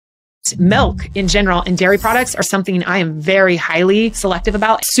just milk in general and dairy products are something I am very highly selective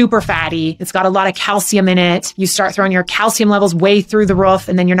about. Super fatty. It's got a lot of calcium in it. You start throwing your calcium levels way through the roof,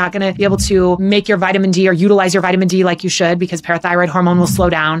 and then you're not going to be able to make your vitamin D or utilize your vitamin D like you should because parathyroid hormone will slow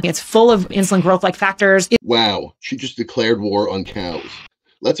down. It's full of insulin growth-like factors. Wow, she just declared war on cows.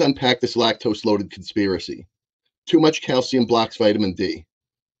 Let's unpack this lactose-loaded conspiracy. Too much calcium blocks vitamin D.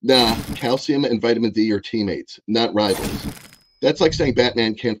 Nah, calcium and vitamin D are teammates, not rivals. That's like saying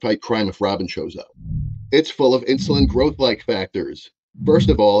Batman can't fight crime if Robin shows up. It's full of insulin growth-like factors. First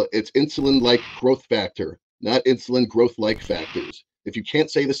of all, it's insulin-like growth factor, not insulin growth-like factors. If you can't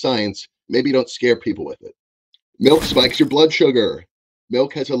say the science, maybe don't scare people with it. Milk spikes your blood sugar.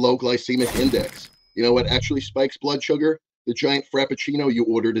 Milk has a low glycemic index. You know what actually spikes blood sugar? The giant frappuccino you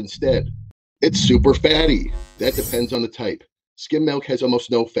ordered instead. It's super fatty. That depends on the type. Skim milk has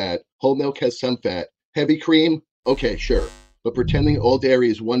almost no fat. Whole milk has some fat. Heavy cream? Okay, sure. But pretending all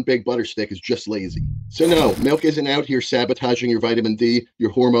dairy is one big butter stick is just lazy. So no, milk isn't out here sabotaging your vitamin D, your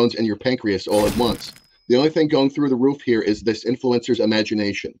hormones, and your pancreas all at once. The only thing going through the roof here is this influencer's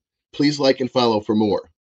imagination. Please like and follow for more.